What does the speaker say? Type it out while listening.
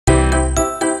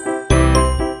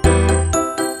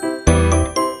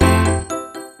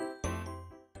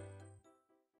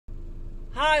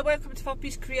there, welcome to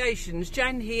Foppy's Creations.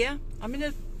 Jan here. I'm in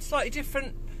a slightly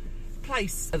different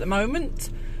place at the moment.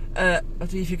 I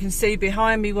don't know if you can see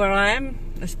behind me where I am,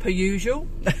 as per usual.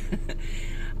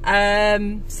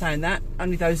 Saying that,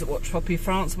 only those that watch Foppy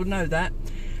France would know that.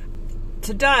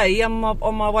 Today I'm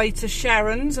on my way to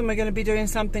Sharon's and we're going to be doing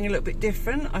something a little bit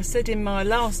different. I said in my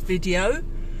last video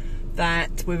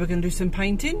that we were going to do some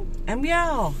painting, and we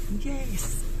are,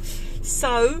 yes.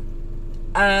 So,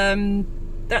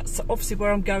 that's obviously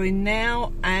where I'm going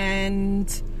now,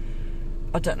 and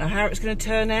I don't know how it's going to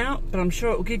turn out, but I'm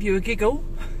sure it will give you a giggle.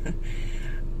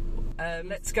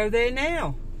 Let's go there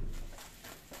now.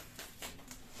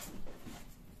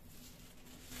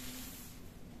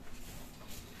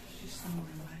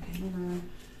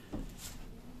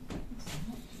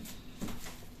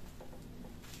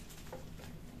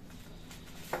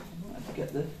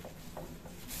 Get the, I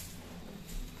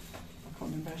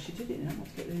can't remember how she did it now. I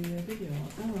have to get the video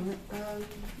up. Alright,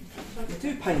 you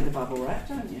do paint the bubble wrap,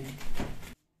 don't you?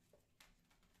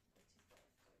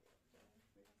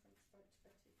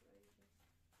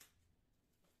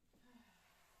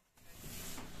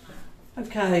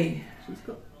 Okay,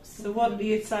 so what are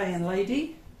you saying,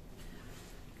 lady?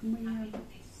 Can we,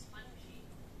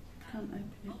 can't open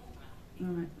it.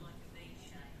 Alright.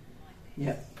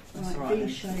 Yep. Right, V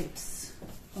shapes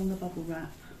on the bubble wrap.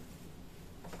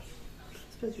 I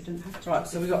suppose we don't have to. Right,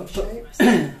 so we've got to put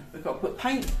we've got to put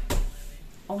paint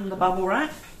on the bubble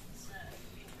wrap.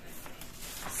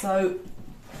 So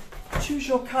choose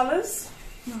your colours.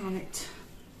 Right.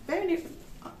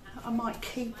 I might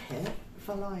keep it if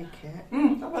I like it.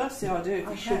 Well, that's the idea. If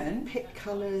I you should can pick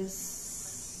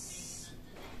colours.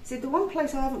 See, the one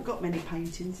place I haven't got many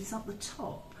paintings is up the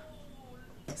top.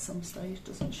 At some stage,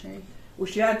 doesn't she? Well,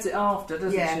 she adds it after,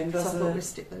 doesn't she? Yeah, so I thought we'd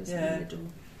stick those in the middle.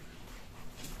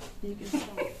 You can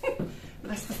start.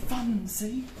 That's the fun,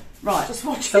 see? Right, Just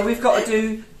watch so it. we've got to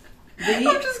do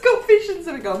I've just got visions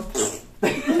and gone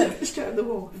straight on the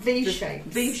wall. V shapes.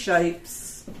 V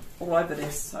shapes all over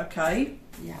this, okay?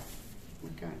 Yeah,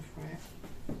 we're going for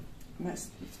it. Let's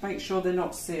make sure they're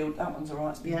not sealed. That one's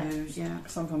alright to be used. Yeah.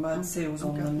 Some of them had seals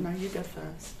on them. No, you go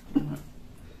first. Right.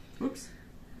 Oops.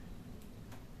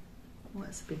 Well,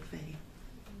 that's a big V.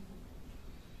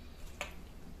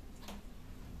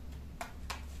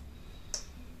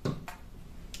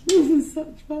 This is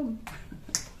such fun.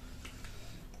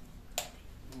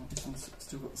 This one's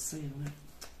still got the seal in it.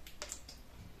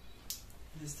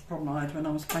 This is the problem I had when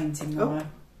I was painting my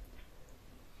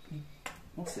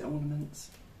what's it,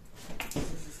 ornaments.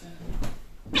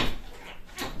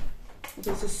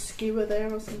 There's a skewer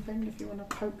there or something if you want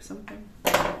to poke something.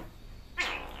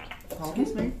 Pardon?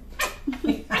 Excuse me.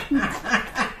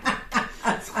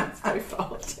 That sounds very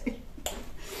farty.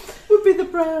 Would be the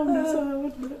brown as well,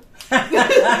 wouldn't it?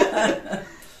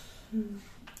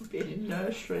 Being in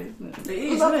nursery, isn't it? It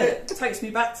is, isn't it? It takes me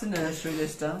back to nursery,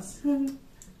 this does.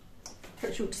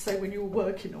 Perhaps you ought to say when you were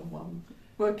working on one.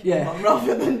 On one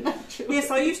rather than actually.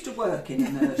 Yes, I used to work in a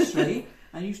nursery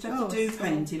and used to have to do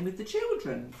painting with the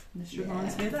children. This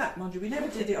reminds me of that. Mind you, we never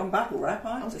did it on bubble wrap,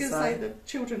 I was have going to to say. say the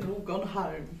children had all gone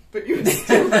home, but you were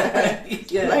still there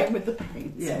playing with the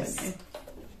paints. Yes.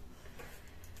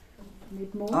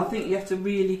 Need more? I think you have to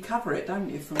really cover it, don't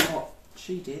you, from what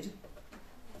she did.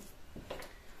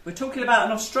 We're talking about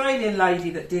an Australian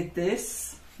lady that did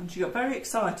this, and she got very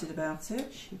excited about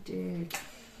it. She did.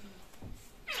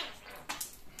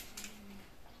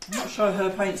 I'm not sure her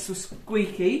paints were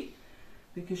squeaky,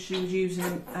 because she was using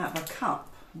them out of a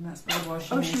cup, and that's probably why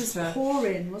she was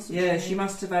pouring, wasn't she? Yeah, she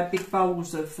must have had big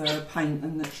bowls of paint,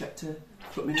 and that she had to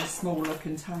put them in a smaller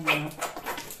container.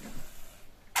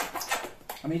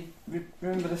 I mean,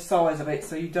 remember the size of it,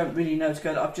 so you don't really know to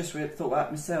go. I've just really thought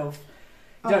that myself.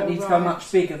 You don't need to go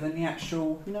much bigger than the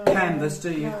actual canvas,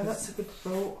 do you? No, that's a good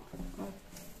thought.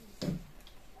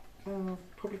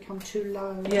 Probably come too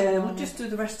low. Yeah, we'll just do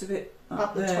the rest of it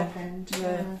up the there. top end.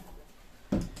 Yeah.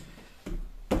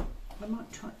 I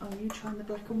might try. Oh, you trying the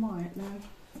black and white now?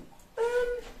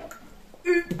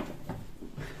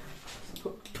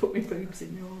 Put my boobs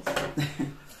in yours.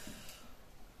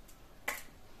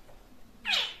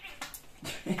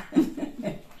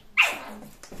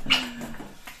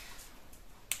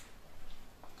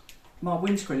 My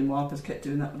windscreen wipers kept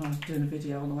doing that when I was doing a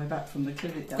video on the way back from the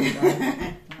clinic the other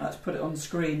day. I had to put it on the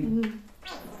screen.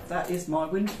 That is my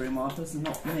windscreen wipers and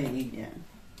not me. Yeah.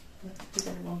 Did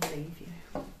anyone leave you?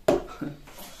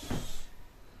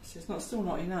 So it's still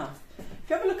not enough. If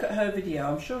you have a look at her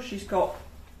video, I'm sure she's got.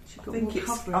 I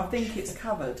think it's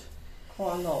covered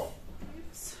quite a lot.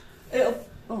 It'll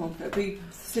be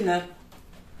thinner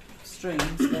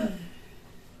streams, but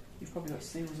you've probably got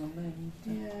seals on them.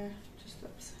 Yeah. just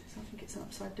upside, I think it's an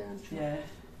upside down top. Yeah.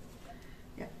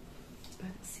 Yeah.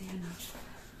 Burnt sienna.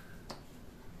 Oh,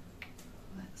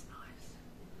 that's nice.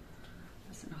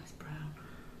 That's a nice brown.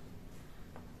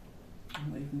 I'm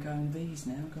not even going these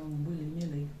now, I'm going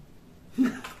willy-nilly.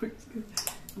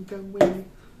 I'm going willy.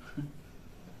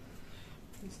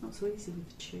 It's not so easy with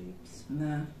the tubes.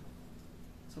 No.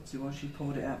 That's obviously why she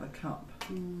poured it out of the cup.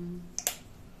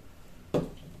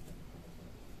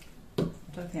 I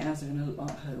don't think ours are going to look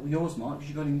like her. Well, yours might, because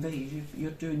you've got in V's.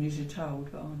 You're doing as you're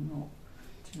told, but I'm not.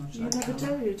 Too much You that never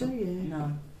colour. do you?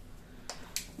 No.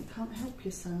 You can't help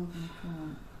yourself. I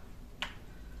can't.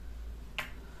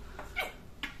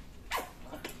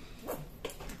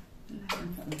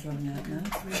 That one's running out now.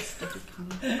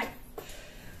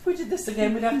 If we did this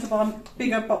again, we'd have to buy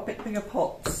bigger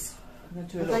pots. I'm going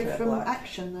to do a Are little they bit from of black.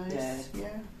 Action, those? Yeah.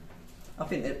 Yeah. I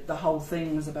think that the whole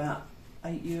thing was about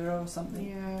 €8 or something.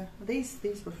 Yeah. Well, these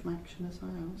were from Action as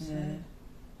well. So. Yeah.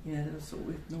 Yeah, that was sort of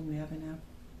what we normally have in our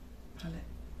palette.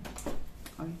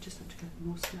 Oh, you just have to go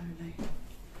more slowly.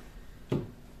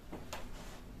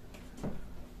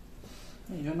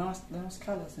 Yeah, you've got nice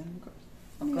colours then.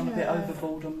 I've gone a bit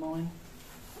overboard on mine.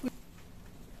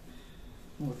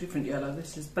 Oh, different yellow.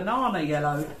 This is banana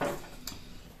yellow.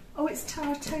 Oh, it's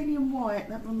titanium white.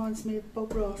 That reminds me of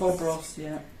Bob Ross. Bob Ross,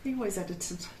 yeah. He always had a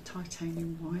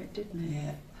titanium white, didn't he?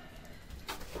 Yeah.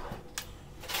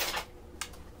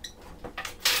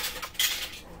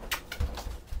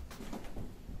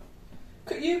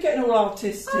 You getting all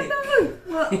artistic? I know.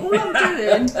 Well, all I'm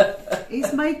doing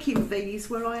is making these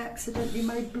where I accidentally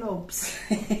made blobs.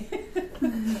 The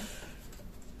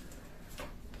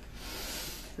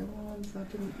ones I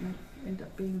didn't end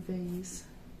up being these.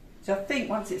 So I think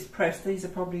once it's pressed, these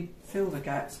will probably fill the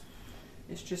gaps.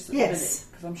 It's just at the minute,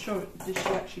 because I'm sure, did she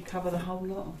actually cover the whole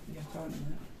lot? Yeah,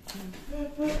 apparently.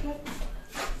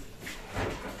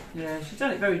 Yeah, she's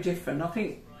done it very different. I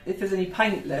think if there's any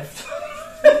paint left,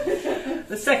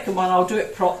 the second one I'll do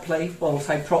it properly. Well, I'll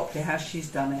say properly how she's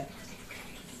done it.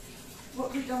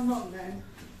 What have you done wrong then?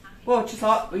 Well, just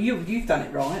like, well, you've done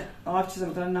it right. I just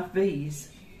haven't done enough V's.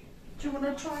 Do you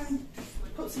want to try and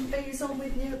put some V's on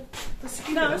with the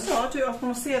skewer? No, it's all right. I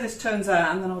want to see how this turns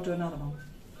out, and then I'll do another one.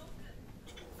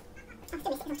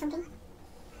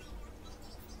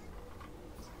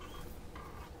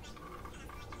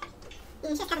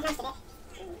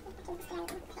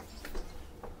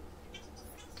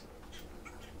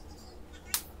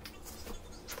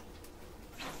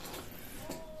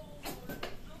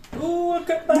 Oh, look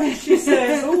at that, she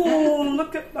says. Oh,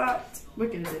 look at that. We're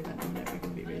going to do that in a minute. We're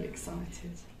going to be really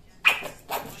excited.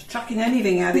 Just chucking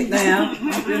anything at it now.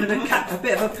 I'm doing a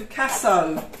bit of a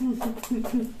Picasso.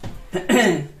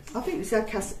 I think this is how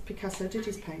Picasso did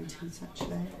his paintings,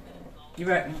 actually. You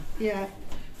reckon? Yeah.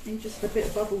 He just had a bit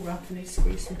of bubble wrap and he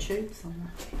squeezed some tubes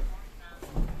on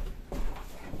that.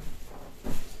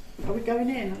 Are we going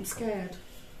in? I'm scared.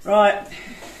 Right.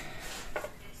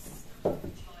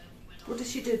 What does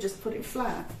she do? Just put it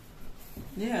flat?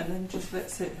 Yeah, and then just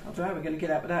lets it. I don't know how we're going to get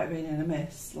out without it being in a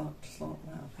mess. Just like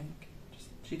that, I think.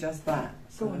 She does that.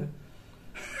 Go on.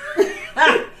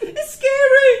 It's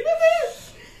scary!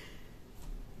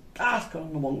 Ah, it's gone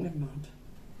on the wonk, never mind.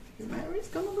 Mary's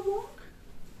gone on the walk?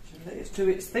 She'll let it do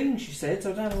its thing, she said,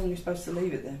 so I don't know how long you're supposed to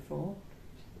leave it there for.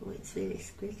 Oh, it's really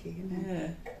squeaky, isn't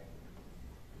it? Yeah.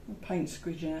 The paint's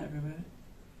squidging out everywhere.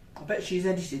 I bet she's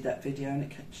edited that video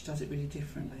and she does it really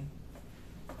differently.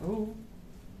 Oh.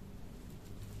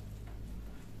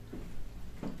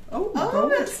 Oh,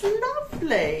 that's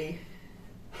lovely.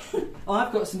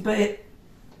 I've got some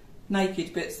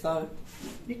naked bits though.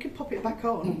 You can pop it back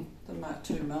on. Doesn't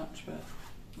matter too much, but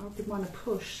I'll give mine a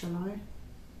push, shall I?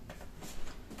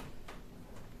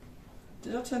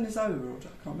 did I turn this over or I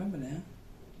can't remember now.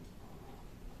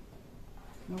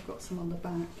 I've got some on the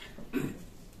back. I'm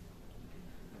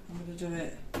going to do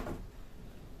it.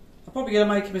 I'm probably going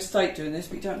to make a mistake doing this,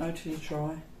 but you don't know till you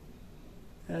try.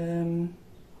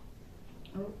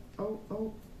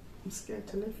 Oh, I'm scared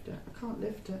to lift it. I can't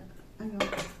lift it. Hang on.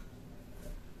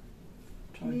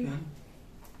 Try again.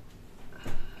 I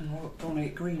don't want to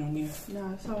get green on you.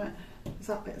 No, it's alright. It's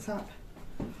up, it's up.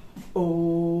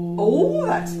 Oh,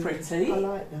 that's pretty. I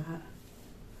like that.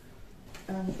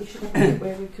 We should have it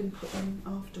where we can put them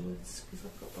afterwards, because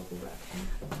I've got bubble wrap here.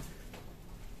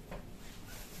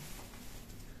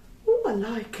 Oh, I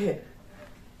like it.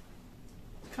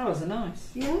 Colours are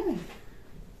nice. Yeah.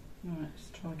 Right, let's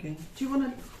try again. Do you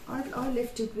want to... I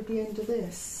lifted with the end of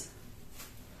this.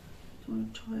 Do you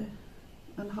want to try...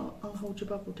 And I'll hold your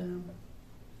bubble down.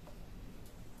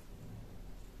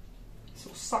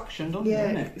 Sort of suctioned on, yeah,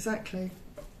 isn't it? Exactly.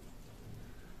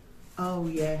 Oh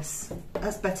yes,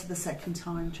 that's better the second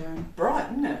time, Joan. Bright,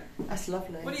 isn't it? That's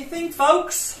lovely. What do you think,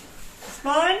 folks? It's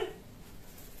mine.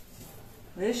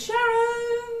 There's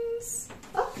Sharon's.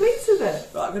 I'm pleased with it.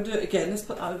 Right, I'm going to do it again. Let's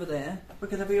put that over there. We're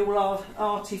going to be all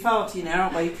arty-farty now,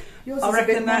 aren't we? Yours I is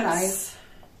reckon a bit that's...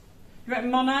 You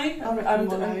reckon Monet? I reckon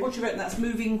Monet. And what do you reckon? That's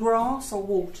moving grass or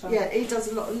water? Yeah, he does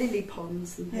a lot of lily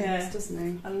ponds and things, Yeah. doesn't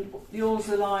he? And yours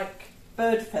are like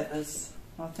bird feathers,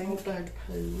 I think. Or bird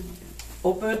poo, isn't it?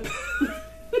 Or bird poo.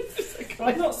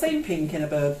 I've not seen pink in a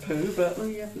bird poo, but... Well,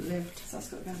 you haven't lived. So that's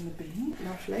got to go in the bin.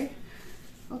 Lovely.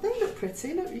 Oh, they look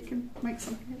pretty. Look, you can make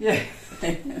something. Yeah.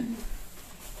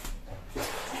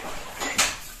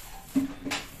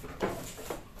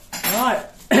 Right,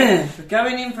 we're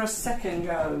going in for a second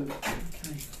go. Okay,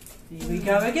 here we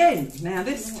go again. Now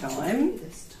this time,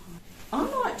 I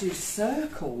might do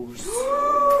circles.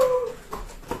 So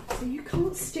you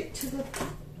can't stick to the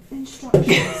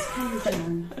instructions, can you,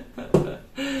 Joan?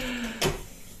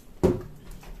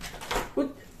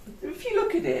 Well, if you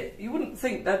look at it, you wouldn't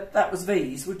think that that was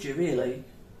V's, would you, really?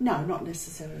 No, not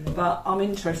necessarily. But I'm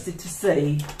interested to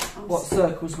see what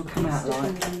circles will come out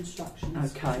like. The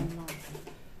instructions. Okay.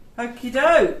 Okie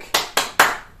doke.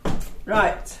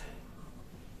 Right.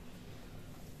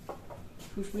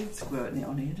 Feels weird squirting it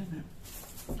on here, doesn't it?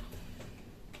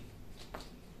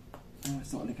 Oh,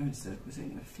 it's not going to go in circles, it's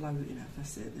going to float enough.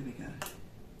 That's it, there we go.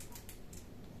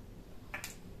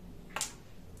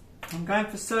 I'm going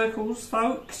for circles,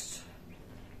 folks,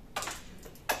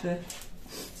 to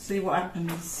see what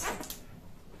happens.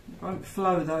 It won't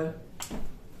flow though.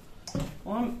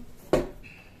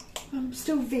 I'm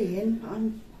still V'ing, but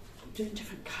I'm doing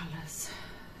different colours.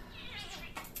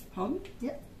 Pardon?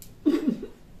 Yep.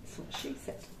 That's what she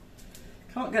said.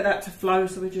 Can't get that to flow,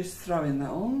 so we're just throwing that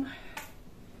on.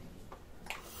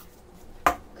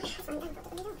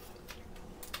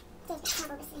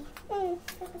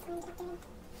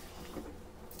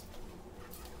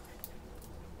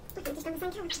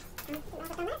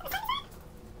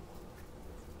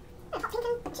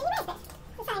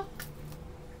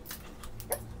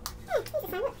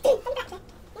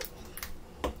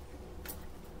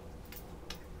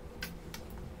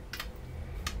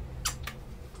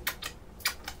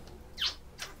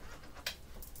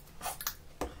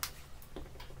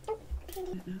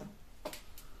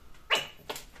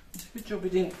 It's a good job we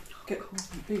didn't get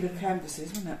bigger canvases,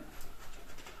 wasn't it?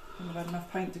 Wouldn't have had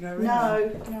enough paint to go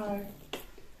around. No.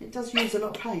 It does use a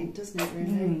lot of paint, doesn't it,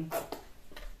 really?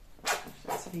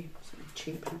 That's any sort of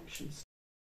cheap actions.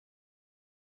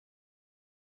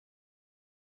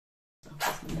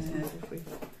 Stuff, isn't it? If we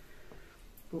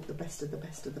brought the best of the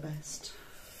best of the best.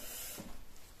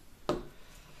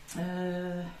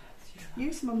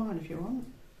 Use some of mine if you want.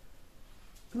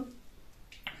 Ooh.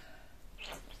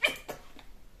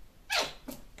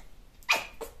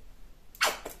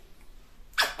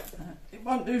 It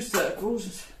won't do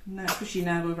circles, now, especially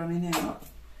now we're running out.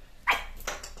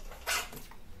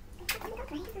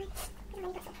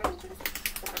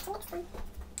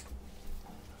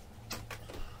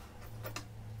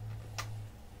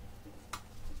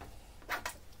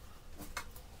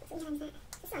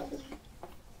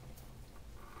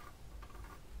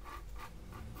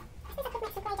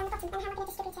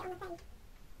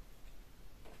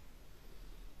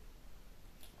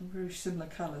 Very similar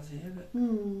colours here, but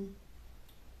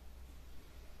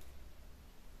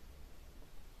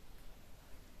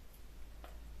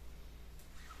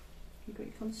You've got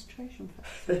your concentration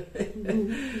face.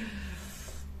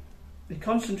 the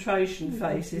concentration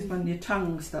face is when your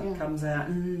tongue stuff comes out.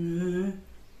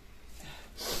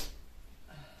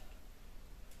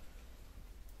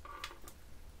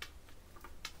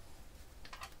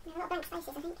 There are a lot of blank spaces,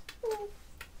 I think.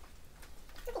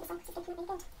 I think this one is going to be really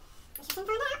good. We should soon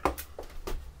find out.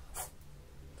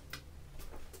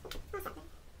 What's that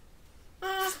then?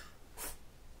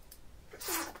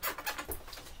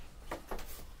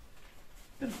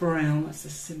 Bit of brown, that's a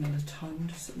similar tone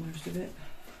to most of it.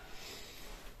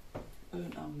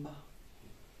 Burnt umber.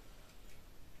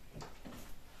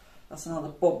 That's another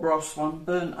Bob Ross one,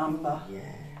 burnt umber. Yes.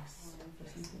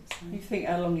 You think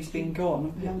how long he's been gone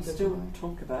and people Longer still than I.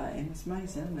 talk about him. It's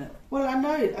amazing, isn't it? Well, I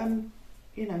know,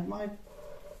 you know, a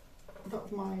lot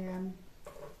of my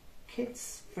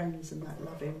kids' friends and that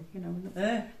love him, you know,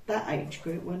 Yeah. that age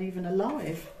group weren't even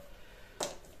alive.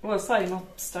 Well, same on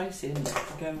Stacey and the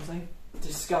girls, they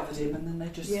discovered him and then they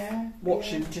just watch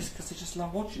him just because they just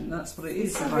love watching him. That's what it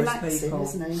is It's for so most relaxing, people.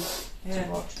 isn't he? Yeah. To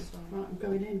watch as well. Right, I'm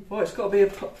going in. Well, it's got to be a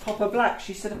pop of black.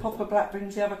 She said a pop of black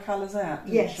brings the other colours out,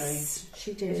 didn't Yes, she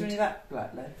she? Is there any did. of that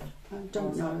black left? I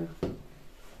don't know.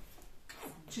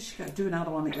 Just do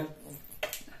another one again.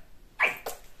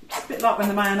 a bit like when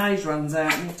the mayonnaise runs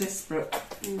out and you're desperate.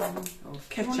 Or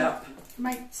ketchup.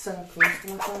 Make circles.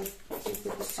 Can I go with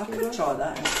the I skewer? could try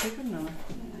that actually, couldn't I?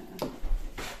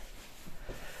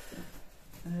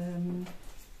 Yeah.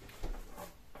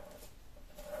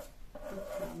 I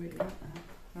really like that.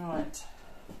 Right.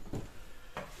 Right,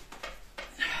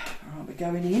 we're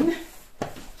going in.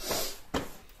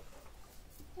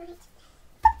 Right.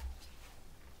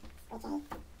 Okay.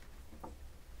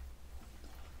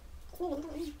 It's moving,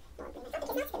 don't worry. Not doing it.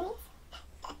 It's nice to move.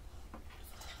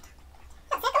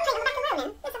 Look, they're going on the back of the row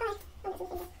now. That's alright. Oh, it's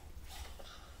moving.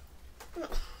 Right,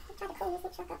 let's try the corners,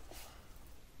 make sure I've got.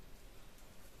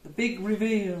 The big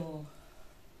reveal.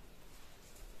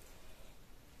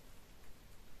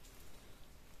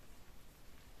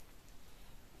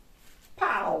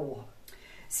 Pow!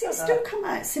 See, it's still come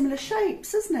out similar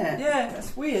shapes, isn't it? Yeah,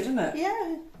 that's weird, isn't it? Yeah.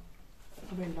 I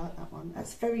really like that one.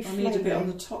 That's very I need a bit on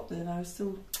flavoury. the top there now,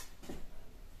 still. I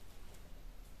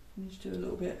need to do a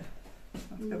little bit. I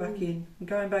have to go back in. I'm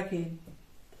going back in.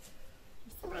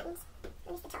 Some buttons.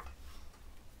 Where's the top?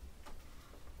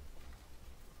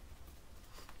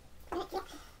 Right, yep.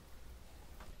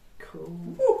 Cool.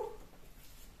 Woo!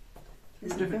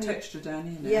 There's a Isn't bit of a it very- texture down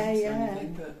here now. Yeah, that's the yeah. only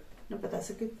thing, but No, but that's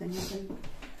a good thing, I think.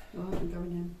 Right, I'm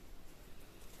going in.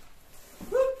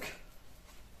 look!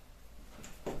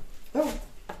 Oh!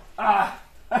 Ah!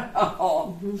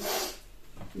 Oh.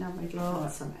 Now we've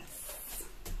got some mess.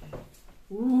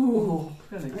 Ooh!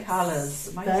 Look at the That's colours.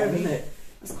 Amazing, very- isn't it?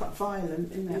 That's quite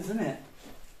violent, isn't it? Isn't it?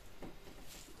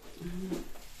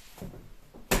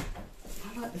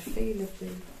 I like the feel of the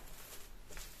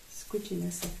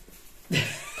squidginess of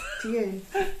do you?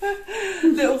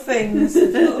 Little things,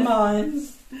 little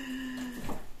minds.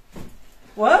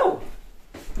 Well,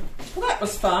 that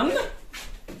was fun.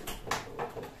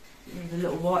 The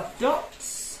little white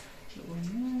dots. Little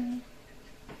one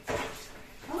I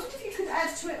wonder if you could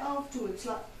add to it afterwards,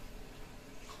 like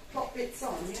plot bits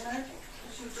on, you know? I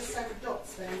should just have the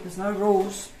dots then. there. There's no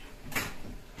rules.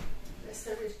 Yes,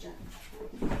 there is, Jan.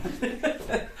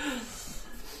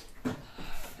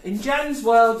 In Jan's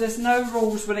world, there's no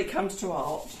rules when it comes to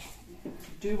art.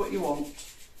 Do what you want.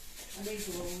 I need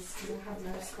rules because I have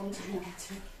no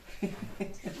spontaneity.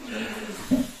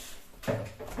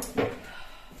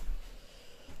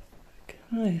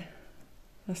 Okay,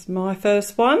 that's my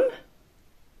first one.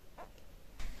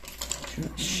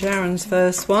 That's Sharon's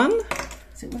first one.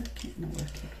 Is it working? Not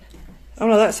working. Oh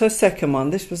no, that's her second one.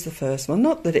 This was the first one.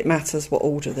 Not that it matters what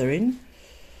order they're in.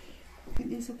 I think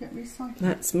these will get recycled.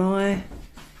 That's my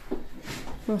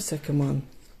second one.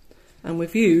 And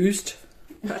we've used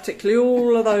practically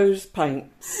all of those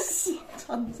paints.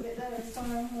 Tons of it there.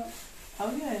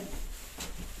 Oh yeah.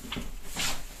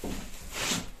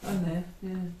 Oh there,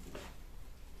 yeah.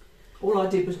 All I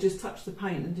did was just touch the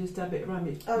paint and just dab it around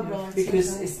it. Oh, you know, right,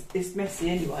 because okay. it's messy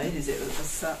anyway, is it?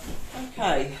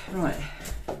 Okay, right.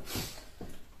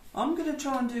 I'm going to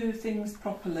try and do things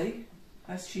properly,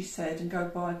 as she said, and go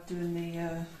by doing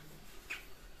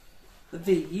the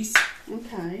V's.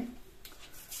 Okay.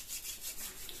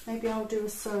 Maybe I'll do a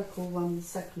circle one, the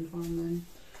second one then.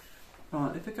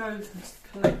 Right, if I go, let's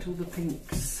collect all the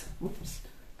pinks. Whoops.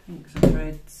 Pinks and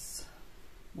reds,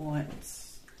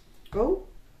 whites. Go.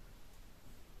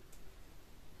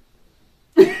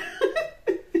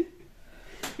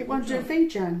 It won't do a V,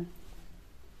 Jan.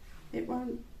 It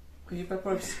won't. Well, you better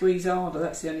both squeeze harder,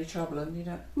 that's the only trouble, and you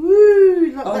don't.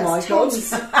 Woo! Look, Oh that's my God. tons.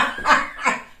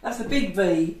 That's a big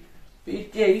V.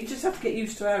 But yeah, you just have to get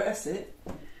used to how that's it.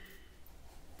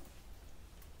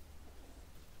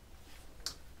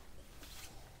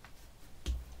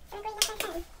 Should I go back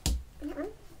down? On that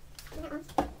one? On that one?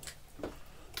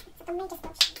 It's a major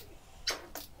scotch.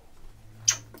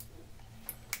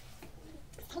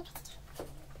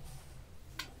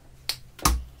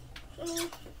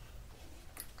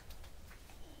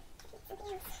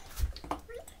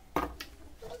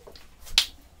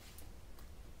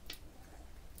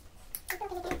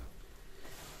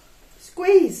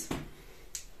 Squeeze.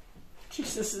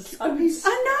 Jesus, it's Squeeze.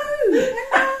 I know.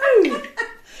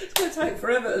 It's going to take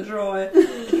forever to dry.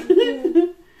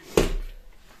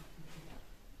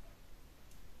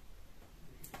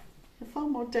 They're far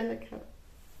more delicate.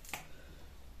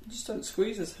 Just don't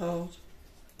squeeze as hard.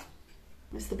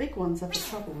 It's the big ones I've got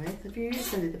trouble with. Have you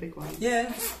used any of the big ones?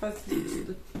 Yeah, both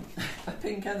the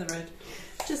pink and the red.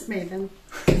 Just me then.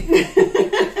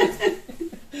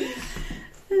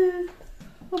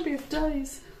 I'll be of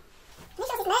days. Make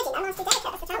sure it's merging, I'm too delicate,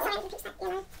 that's the trouble. Sorry, fix that, you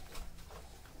know.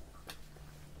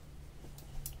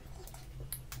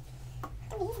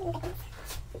 Don't be using the big ones.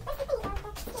 Where's the thing, the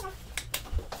skewer?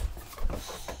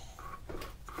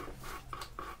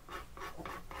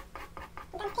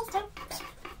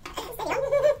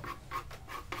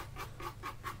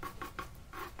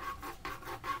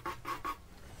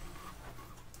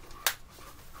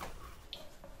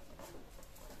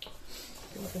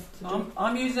 to do.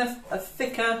 I'm using a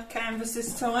thicker canvas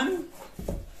this time,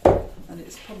 and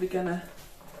it's probably going to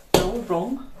go all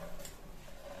wrong.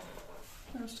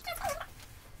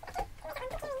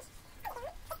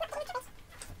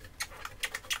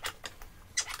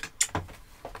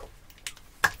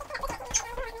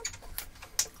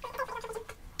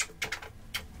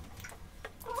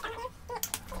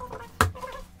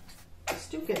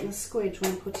 Still getting a squidge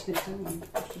when I'm putting it down.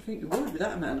 I think you would with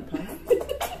that amount of paint.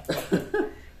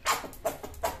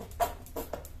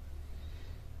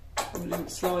 It didn't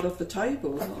slide off the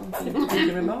table. I'm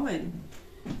bigger in mine.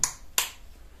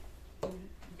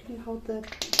 Can you hold the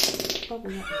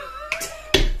bubble wrap?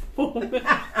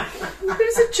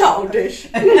 It's a childish.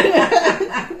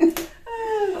 That'd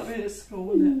be at school,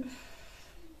 wouldn't it?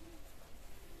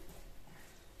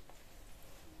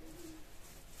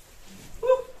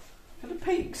 And the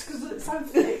peaks because it's so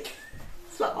thick.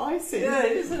 It's like icing. Yeah,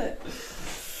 it is, isn't it?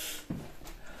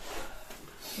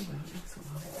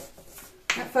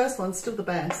 That first one's still the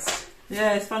best.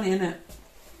 Yeah, it's funny, isn't it?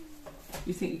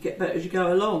 You think you get better as you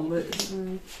go along, but it's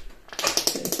getting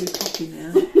too cocky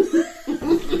now.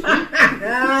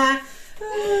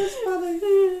 It's funny.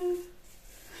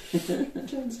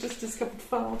 John's just discovered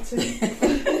farting.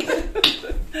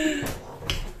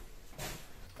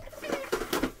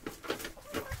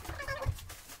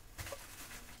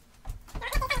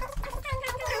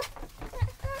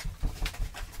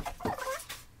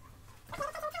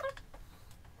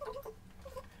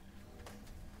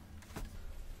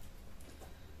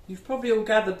 You've probably all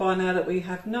gathered by now that we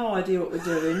have no idea what we're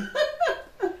doing.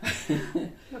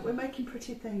 Look, we're making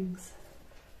pretty things.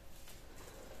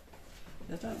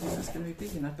 I don't think that's going to be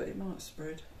big enough, but it might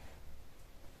spread.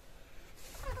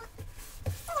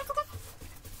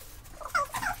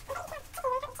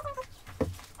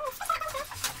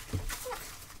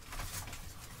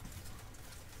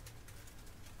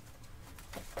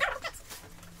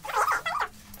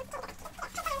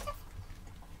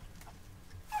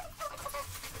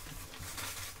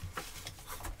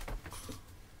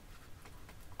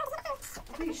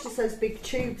 I think it's just those big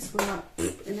tubes for like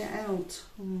in it out.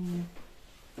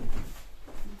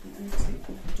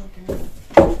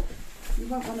 You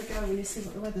won't want to go when you see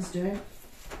what the weather's doing.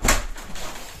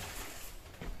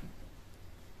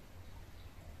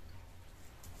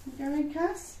 You going,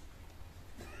 Cass?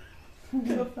 Look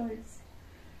at your face.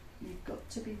 You've got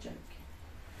to be joking.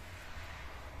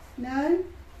 No?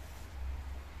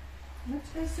 Let's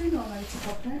go sooner or later,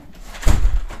 Poppet.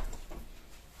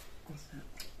 What's that?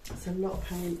 It's a lot of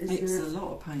paint, isn't it? It's a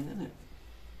lot of paint, isn't it?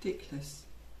 Ridiculous.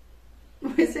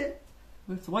 What is it?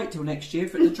 We'll have to wait till next year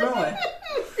for it to dry.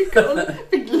 You've got a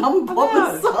big lump on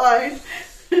the side.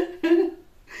 It's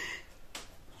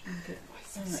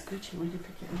so squidgy when you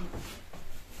pick it up.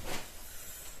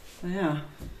 Yeah.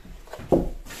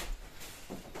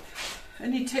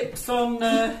 Any tips on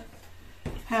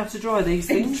how to dry these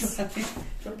things? Do you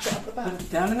want to put up the back?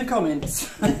 Down in the comments.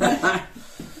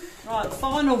 Right,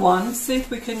 final one. See if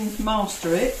we can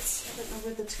master it. I don't know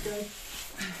whether to go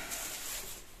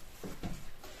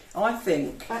I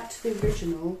think back to the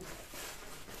original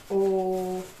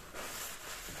or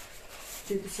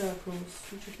do the circles.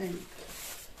 What do you think?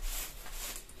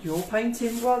 you're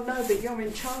painting. Well, no, but you're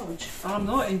in charge. I'm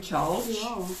not in charge. You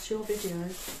are. It's your video.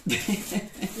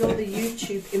 You're the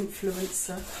YouTube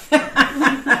influencer.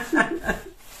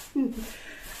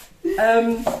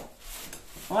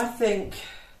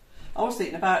 I was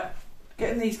thinking about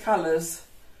getting these colours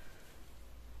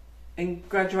in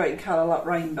graduating colour like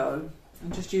rainbow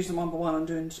and just using them one by one and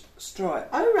doing stripe.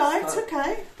 Oh, right, So,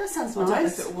 okay. That sounds I don't know if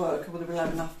nice. it'll work or whether we'll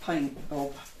have enough paint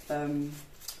or to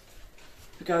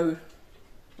go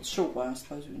a short way. I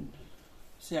suppose we can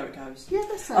see how it goes. Yeah,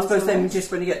 that sounds I suppose then nice.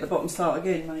 just when you get to the bottom start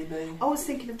again maybe. I was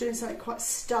thinking of doing something quite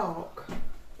stark,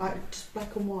 like just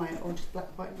black and white or just black,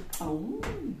 white. Oh,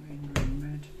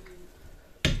 red.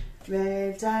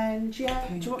 Red and yellow.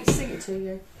 Do you want me to sing it to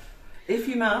you? If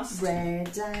you must.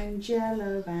 Red and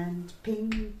yellow and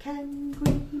pink and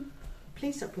green.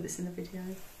 Please don't put this in the video.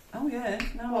 Oh yeah,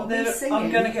 no, What, me singing?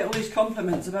 I'm going to get all these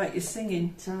compliments about your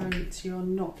singing. Don't. You're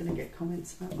not going to get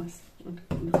comments about my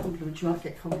compliment. You won't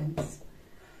get comments.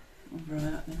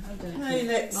 Hey,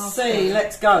 let's see,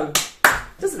 let's go.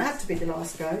 Doesn't have to be the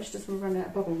last go. She doesn't run out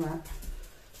of bubble wrap.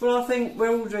 Well, I think we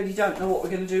already don't know what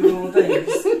we're going to do with all of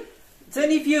these. Does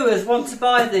any viewers want to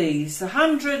buy these?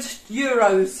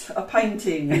 €100 a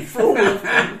painting for all of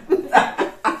them.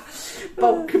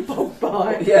 Bulk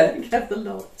buy. Yeah. You can have the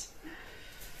lot.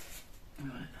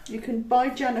 Right. You can buy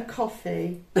Jan a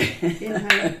coffee in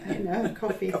her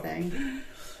coffee thing.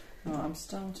 Right, I'm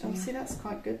starting. Oh, see, that's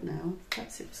quite good now.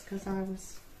 Perhaps it was because I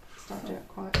was started out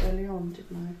quite early on,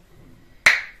 didn't I?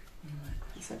 Right.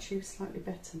 It's actually slightly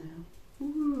better now.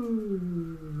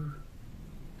 Ooh.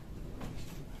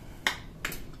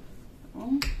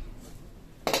 On.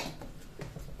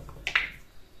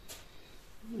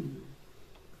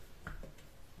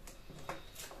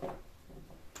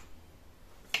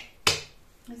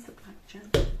 There's the black jam.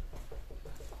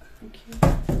 Thank you.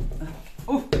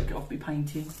 Oh, get off me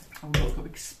painting. Oh look, I've got to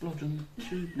explode on the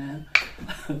tube now.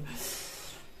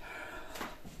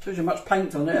 Shows you how much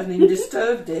paint on it, I haven't even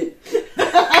disturbed it.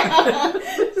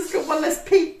 It's got one less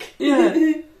peak.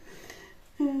 Yeah.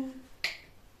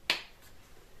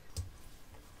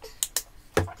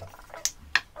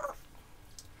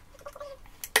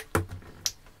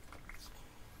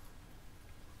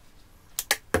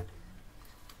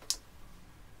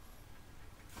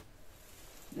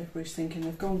 Everybody's thinking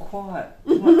they've gone quiet.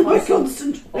 All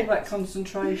that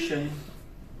concentration.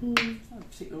 I don't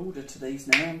particular order to these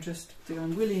now, I'm just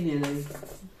doing willy-nilly.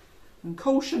 And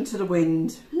caution to the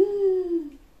wind.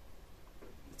 They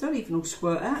don't even all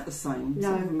squirt out the same.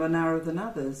 No. Some of them are narrower than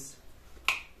others.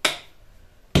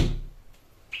 And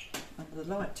the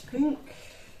light pink.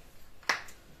 You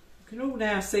can all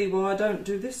now see why I don't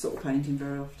do this sort of painting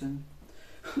very often.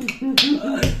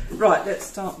 Right, let's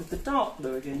start with the dark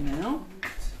blue again now.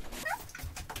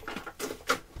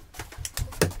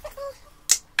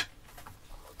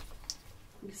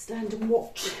 Stand and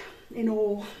watch in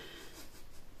awe.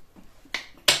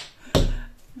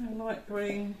 Light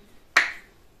green.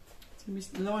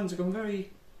 The lines have gone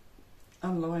very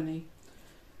unliney.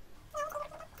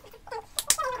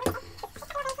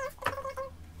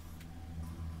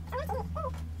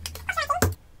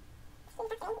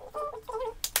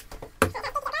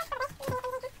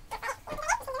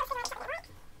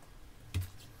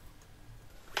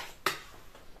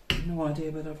 No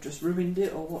idea whether I've just ruined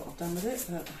it or what I've done with it,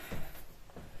 but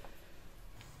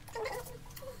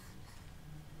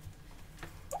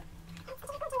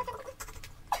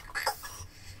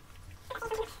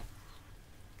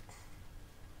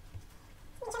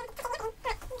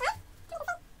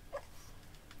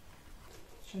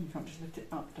you can't just lift it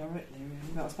up directly,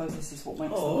 really. But I suppose this is what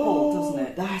makes the wall, doesn't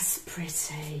it? That's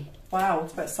pretty. Wow,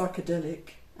 it's about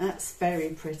psychedelic. That's very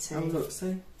pretty. Oh, look,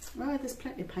 see? Right, there's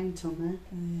plenty of paint on there.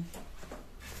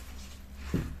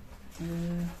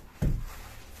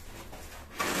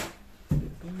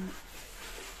 Bit black.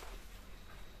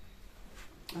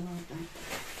 I like that.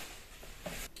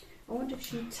 I wonder if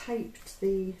she taped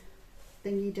the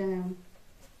thingy down.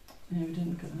 Yeah, we didn't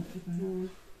look at that, did we? No.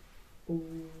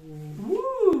 Ooh.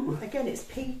 Ooh. Again, it's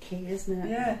peaky, isn't it?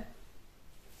 Yeah.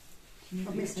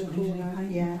 I've missed a corner.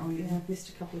 Yeah, yeah, I've missed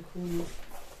a couple of corners.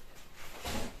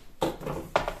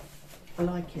 I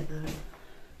like it though.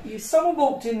 Someone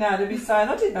walked in now to be saying,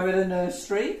 I didn't know we had a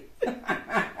nursery. Oh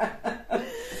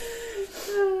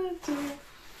dear.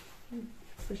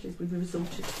 Especially as we've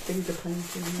resorted to finger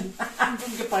painting.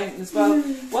 Finger painting as well.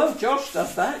 Well, Josh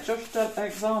does that. Josh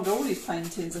Alexander, all his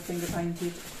paintings are finger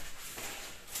painted.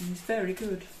 And he's very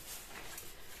good.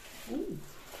 Ooh.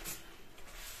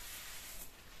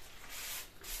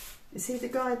 Is he the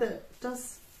guy that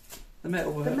does The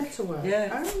metalwork. the metalwork? Yeah.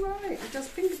 Oh right, he does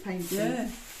finger painting. Yeah.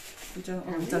 He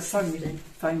does so many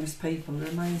famous people, they're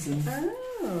amazing.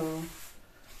 Oh.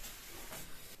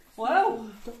 Well,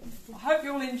 I hope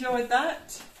you all enjoyed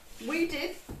that. We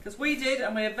did. Because we did,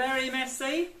 and we're very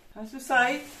messy. As we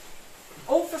say,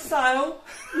 all for sale.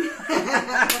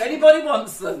 If anybody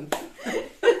wants them.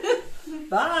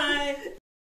 Bye.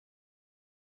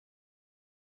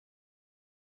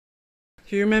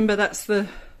 Do you remember that's the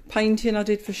painting I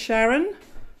did for Sharon?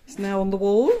 It's now on the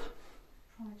wall.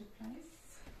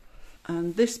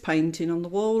 And this painting on the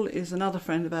wall is another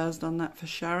friend of ours done that for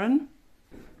Sharon.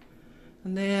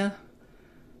 And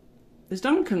there's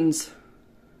Duncan's.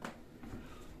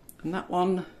 And that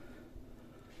one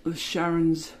was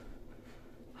Sharon's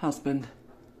husband.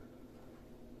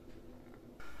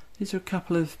 These are a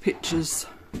couple of pictures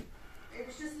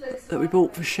that we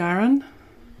bought for Sharon.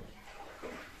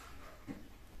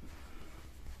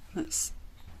 That's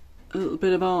a little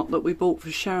bit of art that we bought for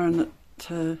Sharon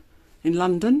in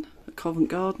London at Covent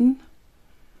Garden.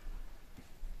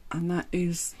 And that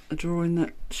is a drawing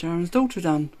that Sharon's daughter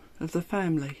done of the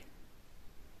family.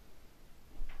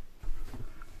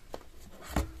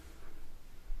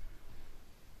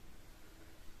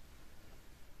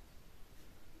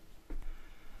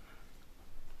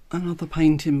 Another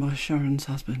painting by Sharon's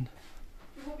husband.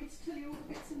 You want me to tell you all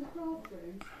the bits in the craft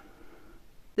room?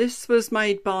 This was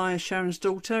made by Sharon's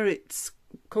daughter. It's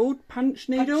called Punch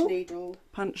Needle. Punch Needle.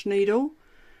 Punch Needle.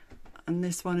 And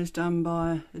this one is done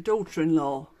by a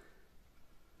daughter-in-law.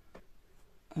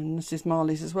 And this is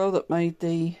Marley's as well, that made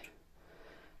the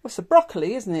What's a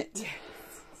broccoli, isn't it? Yes.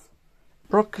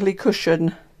 Broccoli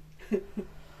cushion.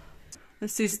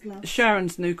 This is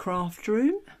Sharon's new craft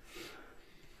room.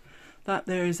 That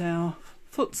there is our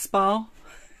foot spa.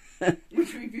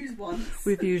 Which we've used once.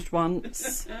 We've used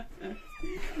once.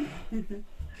 In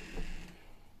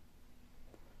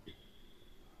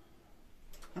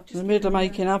the middle of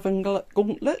making oven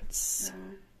gauntlets.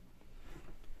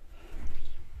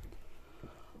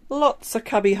 Lots of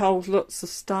cubby holes, lots of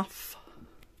stuff.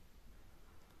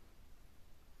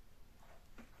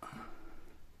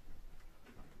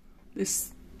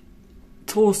 This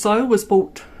torso was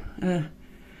bought in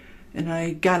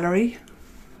a gallery,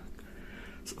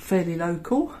 fairly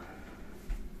local,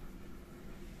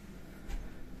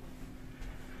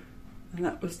 and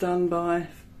that was done by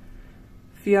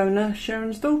Fiona,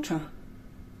 Sharon's daughter.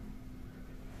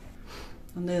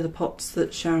 And they're the pots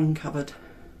that Sharon covered.